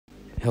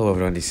Hello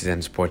everyone, this is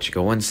Ants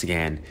Portugal once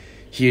again,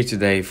 here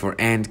today for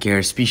Ant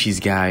Care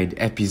Species Guide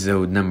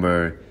episode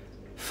number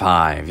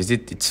 5.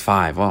 It's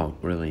 5, wow,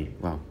 really,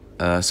 wow.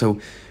 So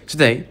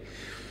today,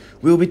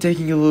 we'll be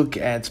taking a look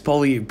at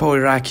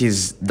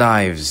Polyrhachis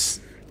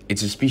dives.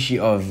 It's a species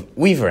of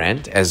weaver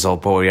ant, as all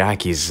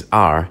Polyrhachis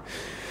are,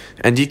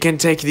 and you can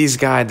take this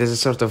guide as a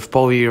sort of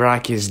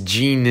Polyrhachis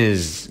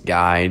genus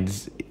guide,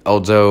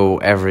 although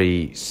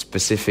every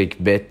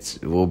specific bit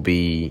will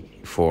be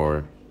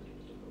for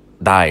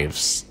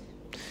dives.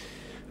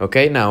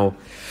 Okay, now,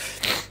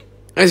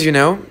 as you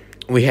know,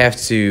 we have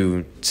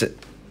to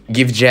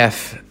give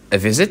Jeff a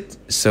visit.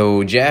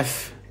 So,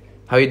 Jeff,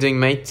 how you doing,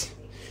 mate?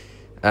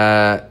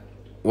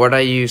 What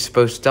are you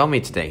supposed to tell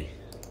me today?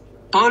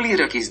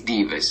 Polyrhachis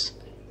divas.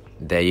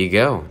 There you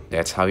go.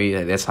 That's how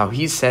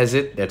he says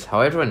it. That's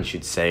how everyone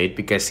should say it,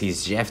 because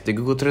he's Jeff, the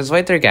Google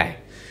Translator guy.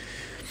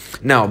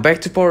 Now,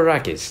 back to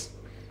Polyrhachis.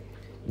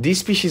 This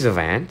species of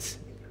ant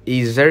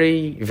is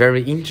very,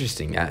 very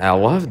interesting. I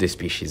love this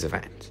species of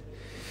ant.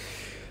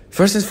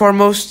 First and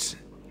foremost,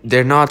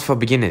 they're not for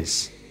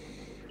beginners.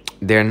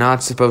 They're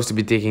not supposed to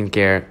be taken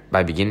care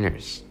by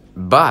beginners.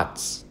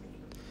 But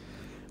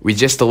with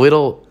just a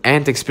little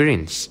ant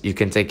experience, you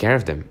can take care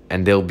of them,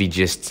 and they'll be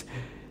just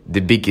the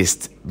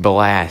biggest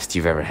blast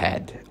you've ever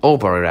had.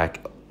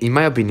 In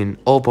my opinion,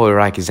 all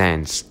Polyrhachis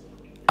ants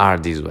are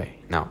this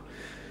way. Now,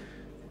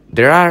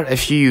 there are a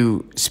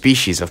few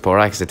species of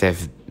Polyrhachis that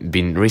have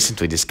been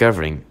recently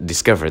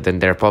discovered,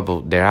 and there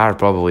are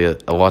probably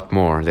a lot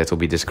more that will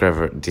be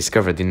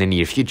discovered in the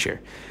near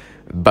future.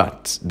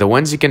 But the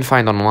ones you can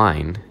find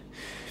online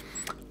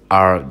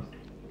are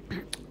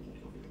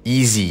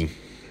easy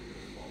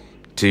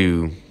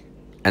to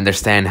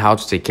understand how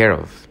to take care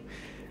of.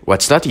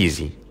 What's not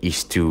easy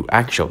is to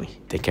actually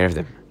take care of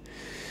them,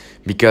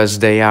 because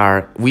they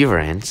are weaver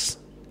ants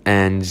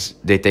and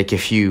they take a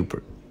few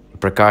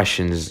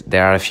precautions.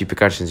 There are a few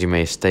precautions you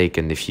may take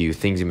and a few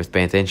things you must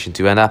pay attention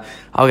to, and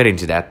I'll get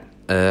into that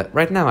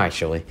right now,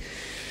 actually.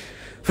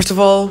 First of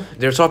all,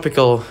 they're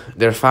tropical.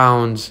 They're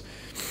found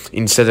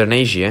in southern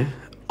Asia,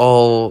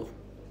 all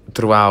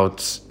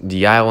throughout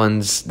the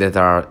islands that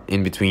are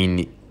in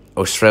between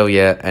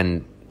Australia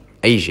and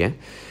Asia.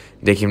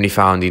 They can be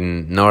found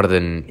in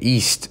northern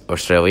East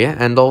Australia,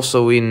 and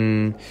also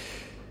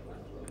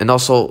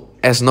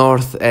as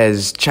north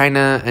as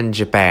China and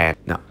Japan.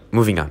 Now,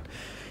 moving on.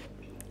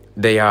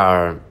 They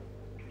are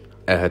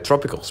a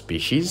tropical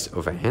species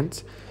of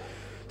ant,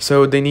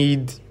 so they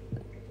need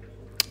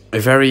a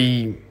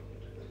very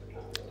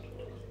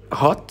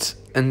hot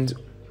and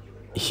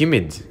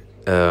humid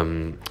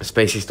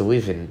spaces to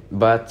live in.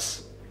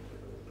 But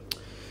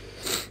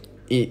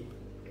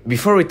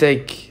before we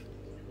take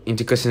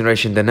into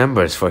consideration the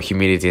numbers for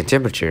humidity and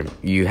temperature,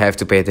 you have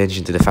to pay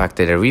attention to the fact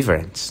that they're weaver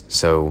ants.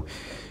 So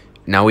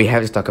now we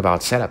have to talk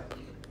about setup.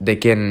 They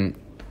can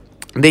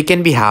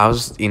be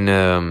housed in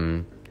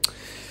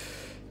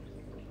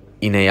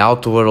a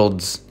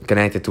outworld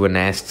connected to a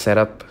nest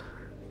setup.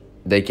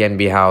 They can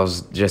be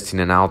housed just in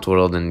an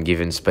outworld and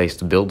given space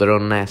to build their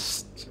own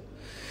nest.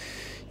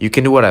 You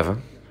can do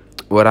whatever.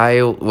 What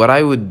I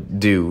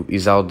would do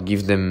is I would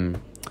give them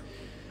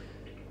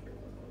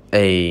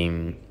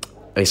a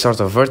sort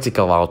of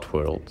vertical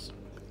outworld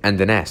and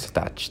the nest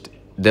attached.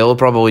 They'll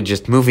probably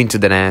just move into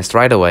the nest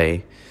right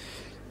away,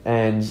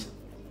 and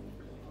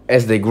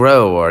as they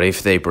grow, or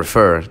if they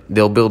prefer,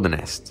 they'll build the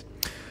nest.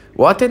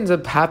 What ends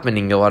up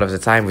happening a lot of the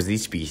time with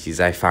these species,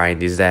 I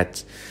find, is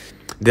that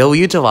they'll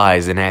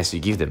utilize the nest you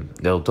give them.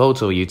 They'll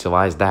totally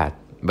utilize that,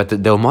 but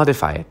they'll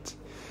modify it.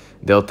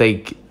 They'll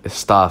take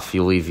stuff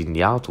you leave in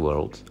the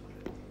outworld,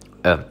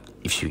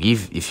 if you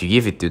give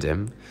it to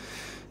them,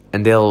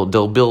 and they'll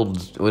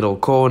build little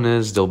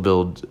corners. They'll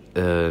build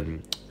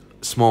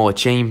smaller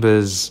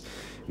chambers.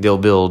 They'll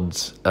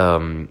build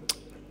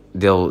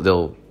they'll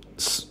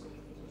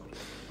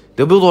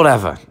build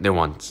whatever they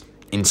want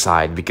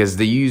inside, because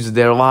they use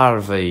their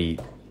larvae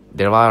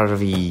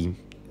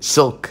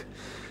silk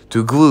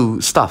to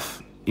glue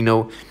stuff. You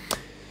know,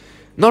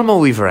 normal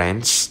weaver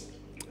ants,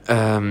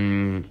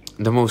 the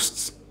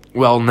most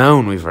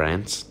well-known weaver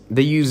ants,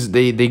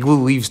 they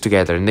glue leaves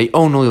together, and they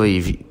only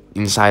live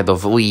inside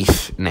of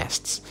leaf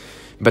nests.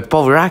 But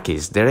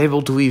Polyrhachis, they're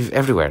able to live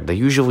everywhere. They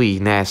usually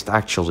nest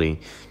actually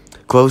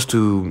close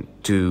to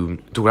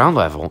ground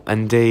level,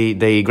 and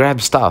they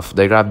grab stuff.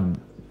 They grab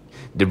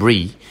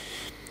debris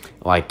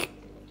like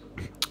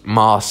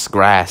moss,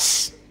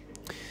 grass,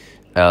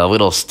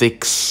 little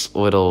sticks,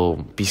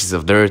 little pieces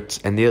of dirt,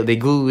 and they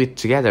glue it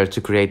together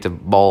to create a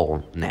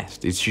ball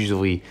nest. It's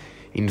usually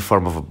in the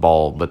form of a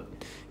ball, but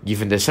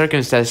given the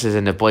circumstances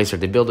and the place where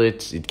they build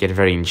it, it can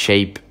vary in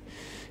shape,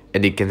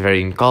 and it can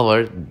vary in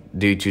color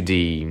due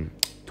to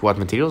what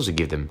materials you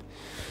give them.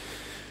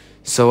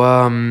 So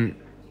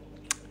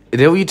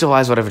they'll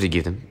utilize whatever they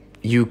give them.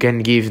 You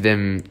can give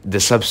them the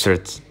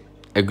substrate,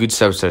 a good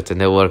substrate,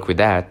 and they'll work with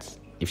that.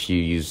 If you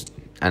use,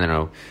 I don't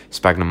know,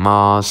 sphagnum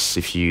moss,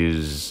 if you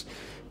use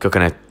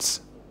coconut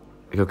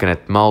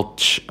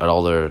mulch, or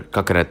other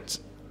coconut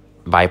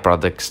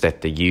byproducts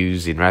that they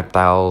use in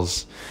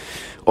reptiles,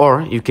 Or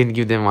you can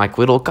give them like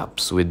little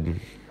cups with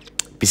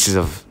pieces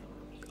of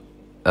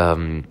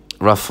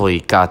roughly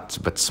cut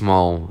but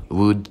small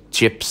wood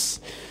chips,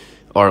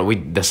 or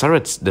with the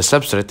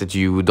substrate that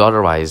you would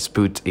otherwise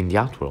put in the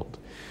outworld.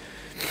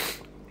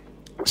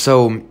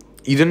 So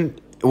you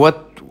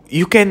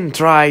can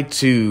try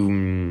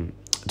to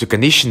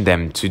condition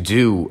them to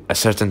do a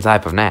certain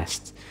type of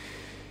nest,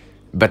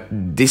 but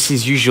this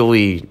is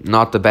usually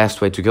not the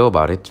best way to go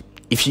about it.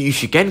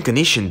 If you can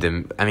condition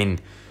them, I mean,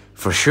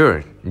 for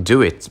sure,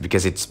 do it,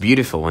 because it's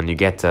beautiful when you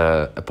get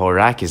a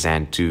Polyrhachis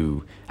ant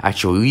to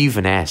actually leave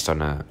a nest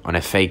on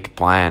a fake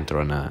plant, or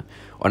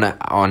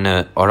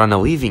on a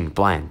living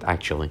plant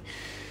actually,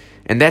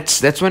 and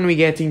that's when we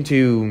get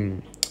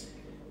into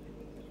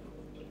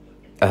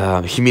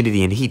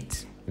humidity and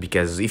heat.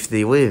 Because if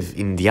they live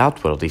in the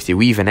outworld, if they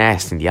weave a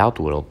nest in the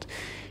outworld,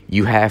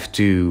 you have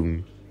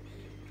to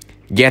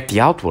get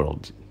the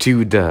outworld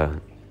to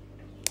the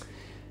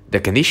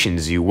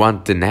conditions you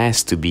want the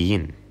nest to be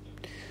in.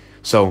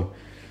 So,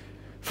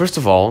 first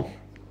of all,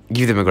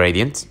 give them a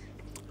gradient.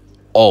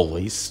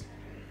 Always.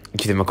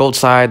 Give them a cold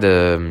side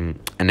and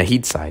a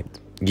heat side.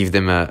 Give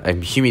them a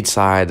humid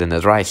side and a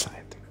dry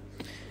side.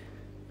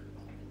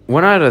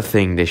 One other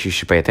thing that you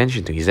should pay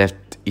attention to is that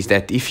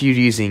if you're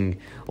using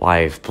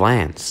live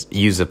plants,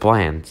 use a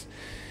plant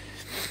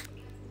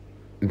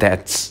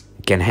that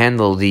can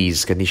handle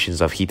these conditions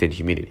of heat and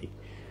humidity.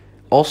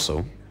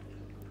 Also,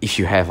 if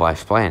you have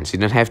live plants, you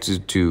don't have to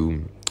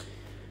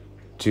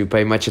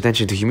pay much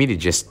attention to humidity.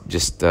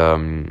 Just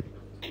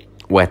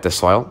wet the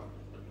soil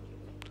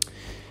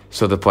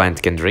so the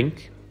plant can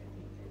drink,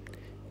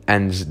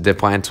 and the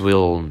plant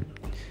will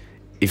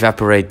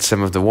evaporate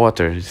some of the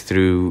water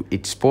through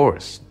its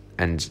pores,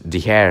 and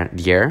the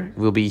air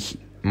will be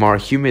more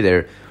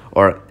humid,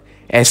 or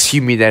as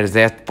humid as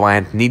that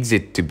plant needs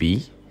it to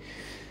be.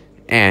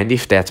 And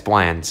if that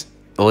plant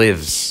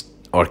lives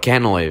or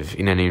can live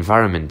in an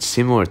environment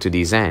similar to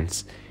these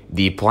ants,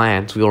 the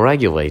plant will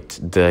regulate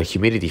the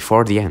humidity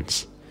for the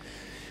ants.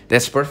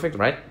 That's perfect,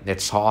 right?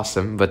 That's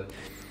awesome, but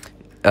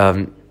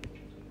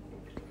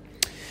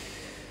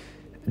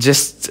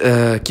just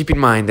keep in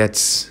mind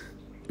that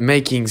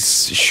making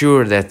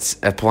sure that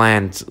a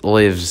plant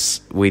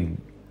lives with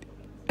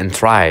and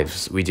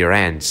thrives with your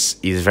ants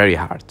is very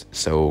hard.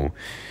 So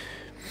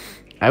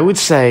I would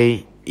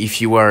say, if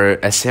you are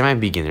a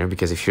semi-beginner,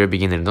 because if you're a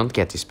beginner, don't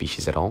get this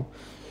species at all.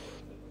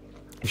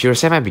 If you're a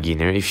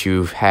semi-beginner, if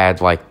you've had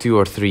like 2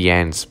 or 3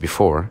 ant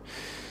species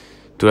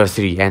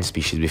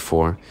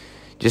before,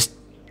 just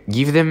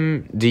give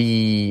them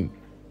the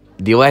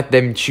let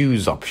them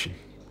choose option.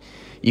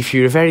 If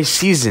you're a very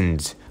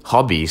seasoned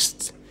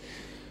hobbyist,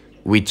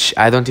 which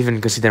I don't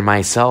even consider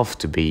myself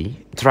to be,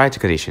 try to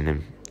condition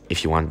them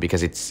if you want,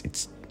 because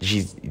it's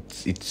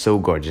so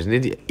gorgeous.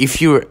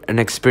 If you're an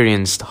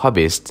experienced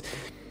hobbyist,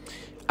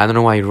 I don't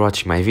know why you're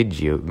watching my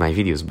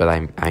videos, but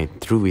I'm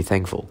truly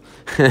thankful.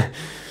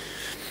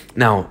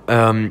 Now,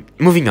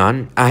 moving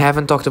on, I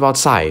haven't talked about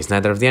size,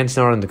 neither of the ants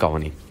nor in the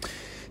colony.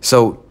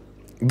 So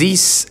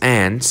these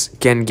ants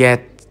can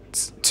get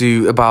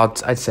to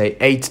about, I'd say,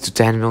 8 to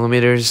 10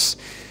 millimeters.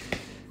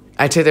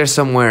 I'd say they're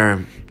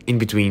somewhere in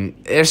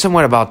between. They're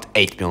somewhere about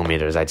 8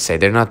 millimeters, I'd say.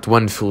 They're not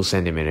 1 full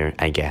centimeter,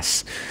 I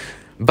guess.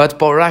 But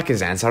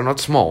Polyrhachis ants are not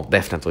small,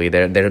 definitely.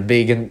 They're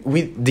big, and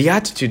with the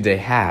attitude they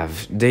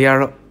have, they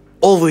are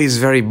always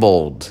very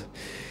bold.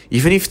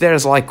 Even if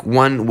there's like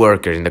one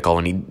worker in the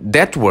colony,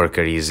 that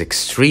worker is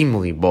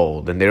extremely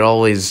bold, and they're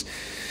always...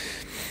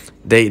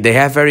 They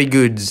have very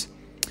good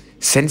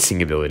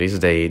sensing abilities.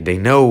 They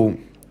know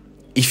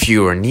if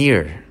you are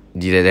near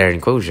their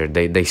enclosure.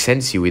 They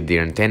sense you with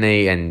their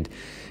antennae, and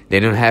they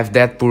don't have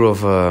that poor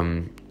of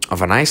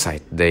an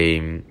eyesight.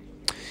 When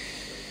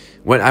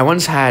I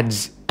once had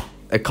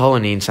a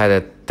colony inside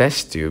a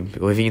test tube,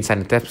 living inside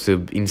a test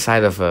tube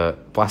inside of a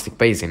plastic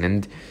basin,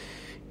 and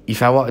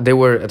they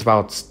were at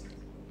about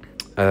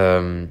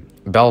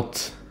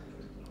belt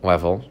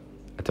level,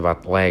 at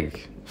about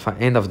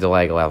end of the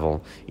leg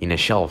level in a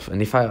shelf,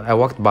 and if I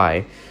walked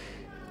by,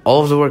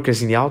 all of the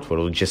workers in the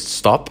outworld would just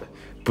stop,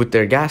 put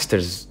their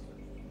gasters,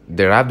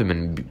 their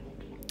abdomen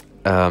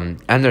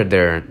under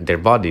their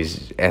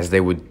bodies, as they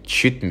would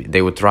shoot me.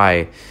 They would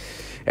try,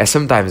 as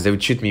sometimes they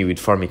would shoot me with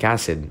formic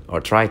acid,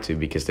 or try to,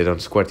 because they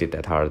don't squirt it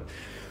that hard.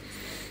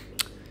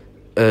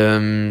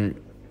 And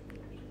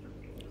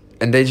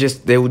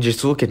they would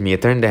just look at me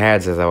and turn their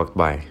heads as I walked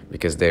by,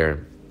 because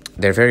they're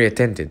very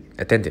attentive.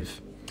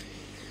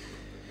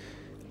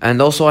 And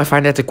also I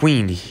find that the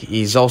queen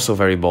is also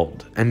very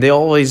bold, and they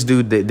always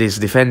do this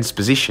defense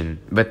position,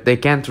 but they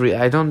can't.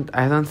 I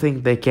don't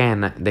think they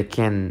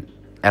can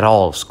at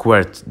all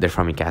squirt their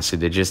formic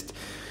acid.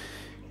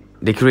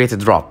 They create a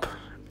drop,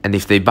 and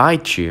if they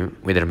bite you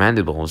with their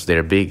mandibles,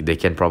 they're big. They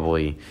can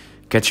probably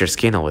cut your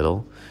skin a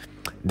little.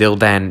 They'll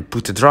then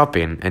put a drop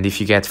in, and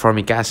if you get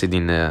formic acid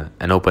in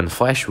an open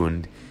flesh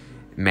wound,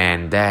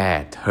 man,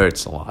 that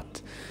hurts a lot.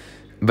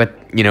 But,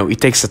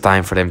 it takes a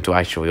time for them to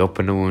actually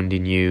open a wound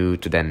in you,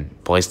 to then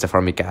place the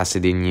formic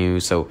acid in you,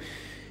 so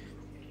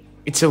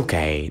it's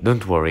okay.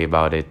 Don't worry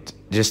about it.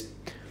 Just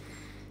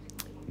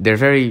they're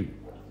very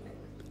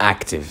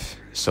active.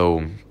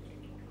 So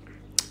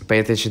pay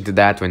attention to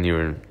that when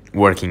you're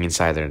working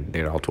inside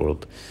their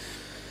outworld.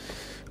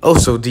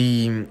 Also,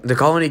 the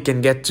colony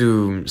can get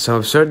to some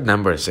absurd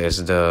numbers as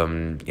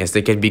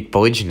they can be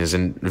polygynous,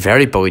 and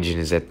very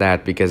polygynous at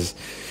that, because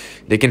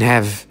they can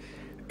have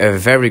a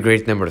very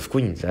great number of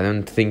queens. I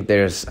don't think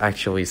there's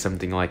actually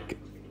something like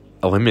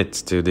a limit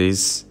to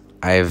this.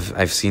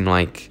 I've seen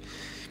like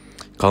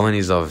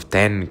colonies of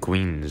 10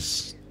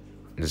 queens,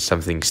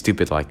 something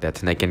stupid like that,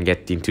 and they can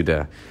get into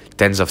the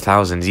tens of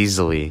thousands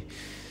easily.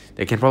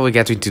 They can probably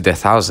get into the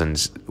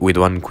thousands with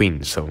one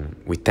queen. So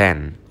with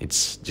 10,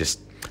 it's just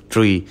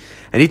truly,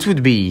 and it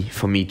would be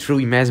for me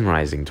truly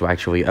mesmerizing to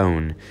actually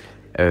own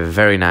a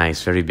very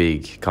nice, very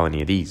big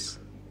colony of these,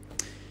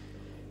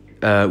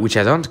 which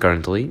I don't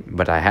currently,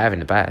 but I have in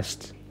the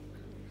past.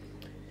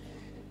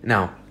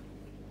 Now,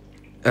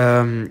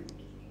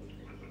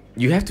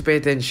 you have to pay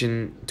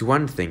attention to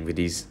one thing with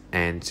these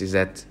ants, is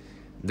that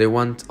they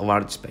want a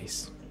large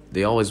space.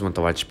 They always want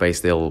a large space.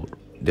 They'll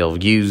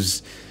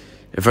use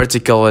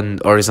vertical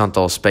and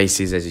horizontal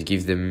spaces as you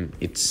give them.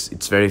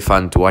 It's very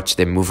fun to watch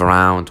them move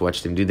around, to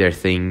watch them do their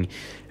thing,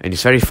 and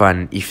it's very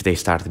fun if they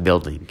start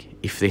building.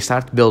 If they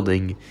start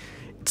building,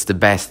 it's the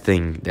best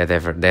thing that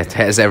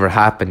has ever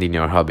happened in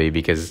your hobby,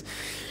 because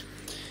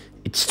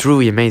it's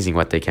truly amazing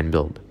what they can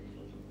build.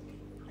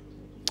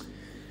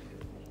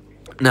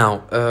 Now,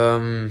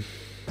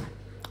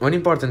 one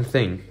important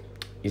thing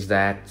is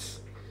that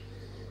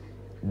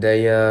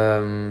they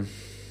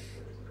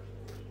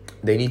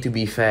need to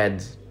be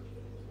fed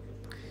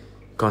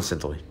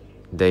constantly.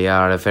 They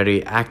are a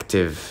very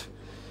active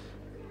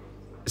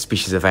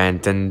species of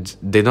ant, and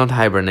they don't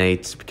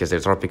hibernate because they're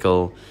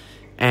tropical,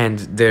 and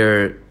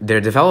their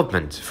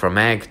development from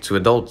egg to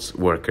adult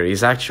worker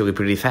is actually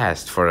pretty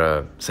fast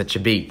for such a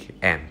big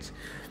ant.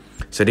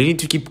 So they need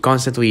to keep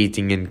constantly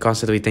eating and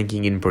constantly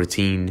taking in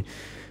protein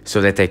so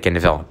that they can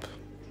develop.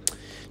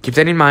 Keep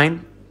that in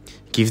mind.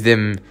 Give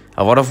them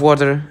a lot of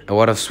water, a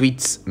lot of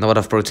sweets, and a lot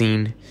of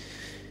protein.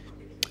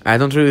 I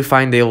don't really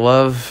find they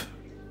love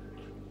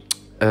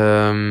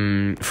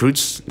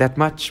fruits that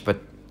much,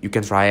 but you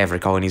can try. Every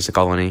colony is a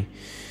colony.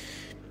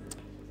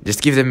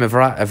 Just give them a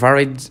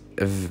varied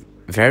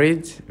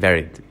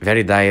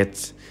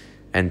diet,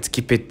 and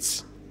keep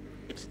it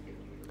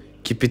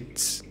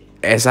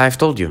as I've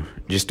told you.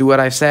 Just do what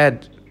I've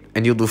said,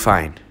 and you'll do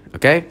fine.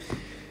 Okay?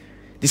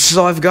 This is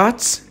all I've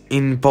got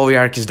in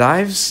Polyrhachis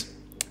dives,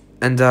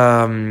 and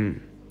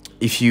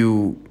if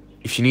you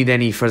need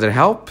any further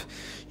help,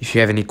 if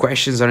you have any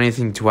questions or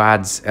anything to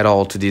add at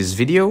all to this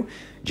video,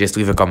 just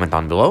leave a comment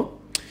down below.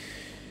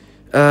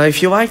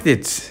 If you liked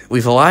it,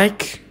 leave a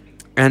like,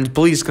 and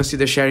please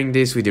consider sharing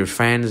this with your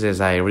friends,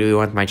 as I really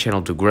want my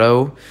channel to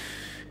grow.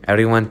 I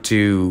really want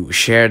to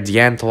share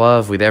the ant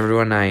love with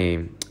everyone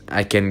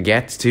I can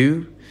get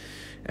to,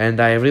 and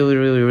I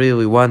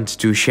really want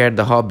to share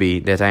the hobby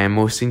that I am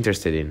most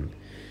interested in,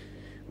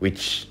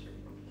 which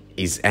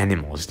is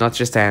animals. It's not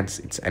just ants,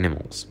 it's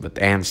animals, but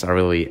ants are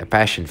really a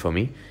passion for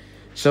me.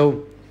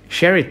 So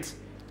share it.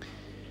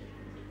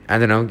 I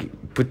don't know,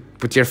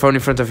 put your phone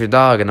in front of your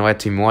dog and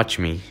let him watch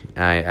me.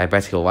 I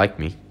bet he'll like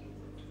me.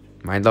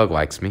 My dog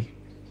likes me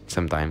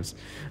sometimes.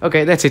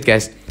 Okay, that's it,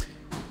 guys.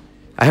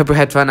 I hope you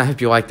had fun. I hope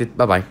you liked it.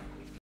 Bye bye.